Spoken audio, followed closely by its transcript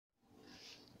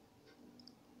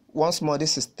Once more,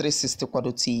 this is 360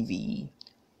 Kwado TV,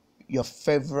 your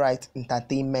favorite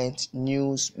entertainment,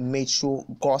 news, metro,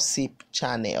 gossip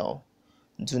channel.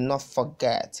 Do not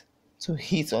forget to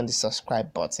hit on the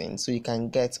subscribe button so you can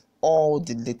get all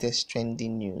the latest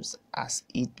trending news as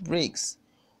it breaks.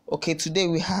 Okay, today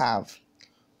we have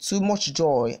too much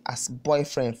joy as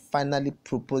boyfriend finally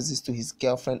proposes to his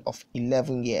girlfriend of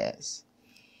 11 years.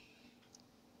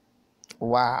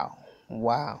 Wow.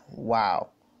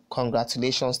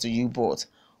 Congratulations to you both.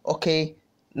 Okay,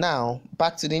 now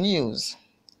back to the news.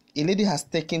 A lady has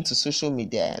taken to social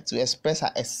media to express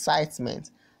her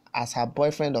excitement as her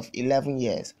boyfriend of 11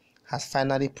 years has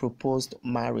finally proposed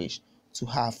marriage to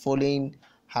her following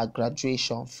her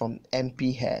graduation from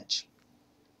MPH.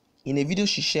 In a video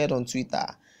she shared on Twitter,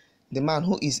 the man,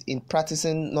 who is a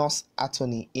practicing nurse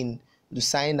attorney in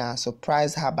Lucina,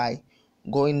 surprised her by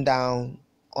going down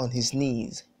on his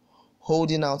knees,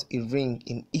 holding out a ring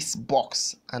in its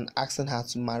box and asking her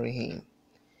to marry him.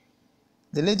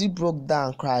 The lady broke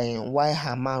down crying while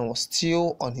her man was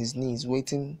still on his knees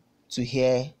waiting to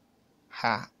hear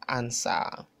her answer.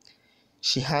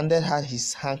 She handed her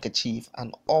his handkerchief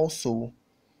and also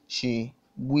she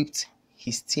wiped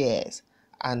his tears,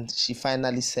 and she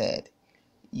finally said,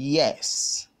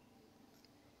 "Yes."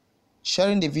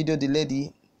 Sharing the video, the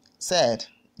lady said,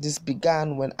 "This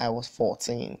began when I was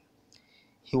 14.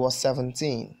 He was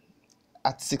 17.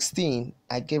 At 16,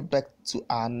 I gave birth to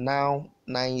our now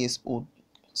 9 years old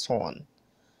son.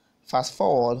 Fast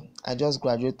forward, I just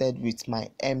graduated with my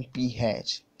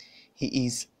MPH. He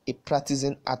is a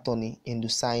practicing attorney in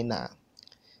Lucina.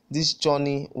 This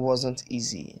journey wasn't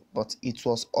easy, but it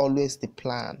was always the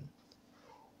plan."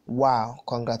 Wow,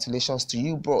 congratulations to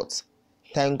you both.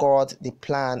 Thank God the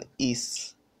plan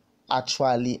is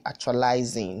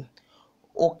actualizing.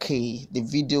 Okay, the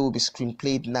video will be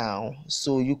screenplayed now,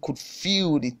 so you could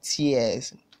feel the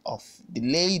tears of the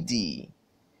lady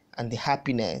and the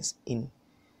happiness in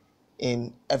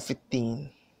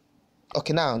everything.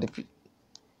 Okay, now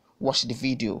watch the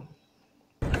video.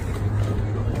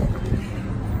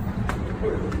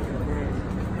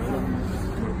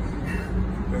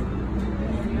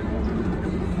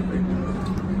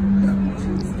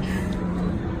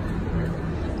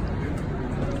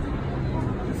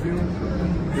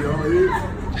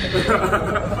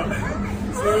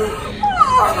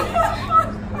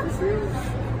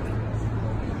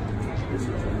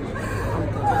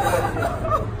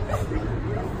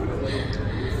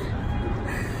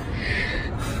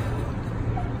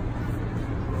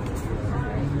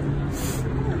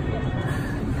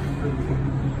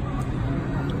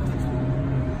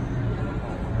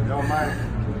 Don't mind.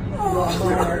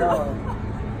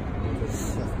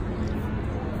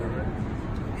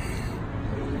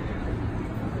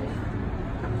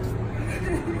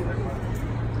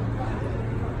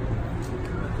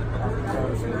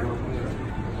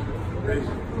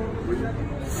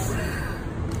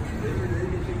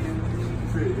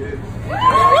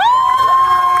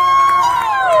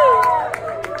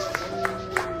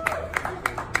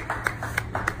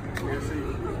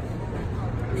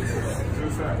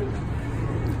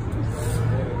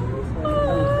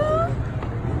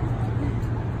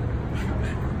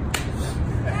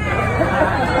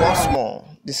 Once more,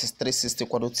 this is 360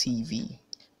 Kwado TV.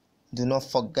 Do not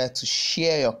forget to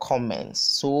share your comments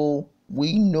so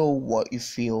we know what you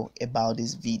feel about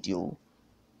this video.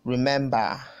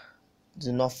 Remember,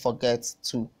 do not forget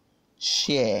to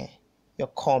share your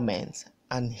comments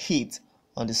and hit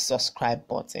on the subscribe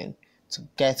button to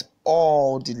get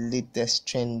all the latest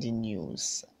trending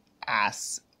news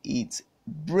as it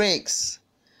breaks.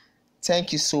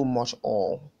 Thank you so much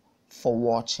all for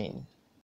watching.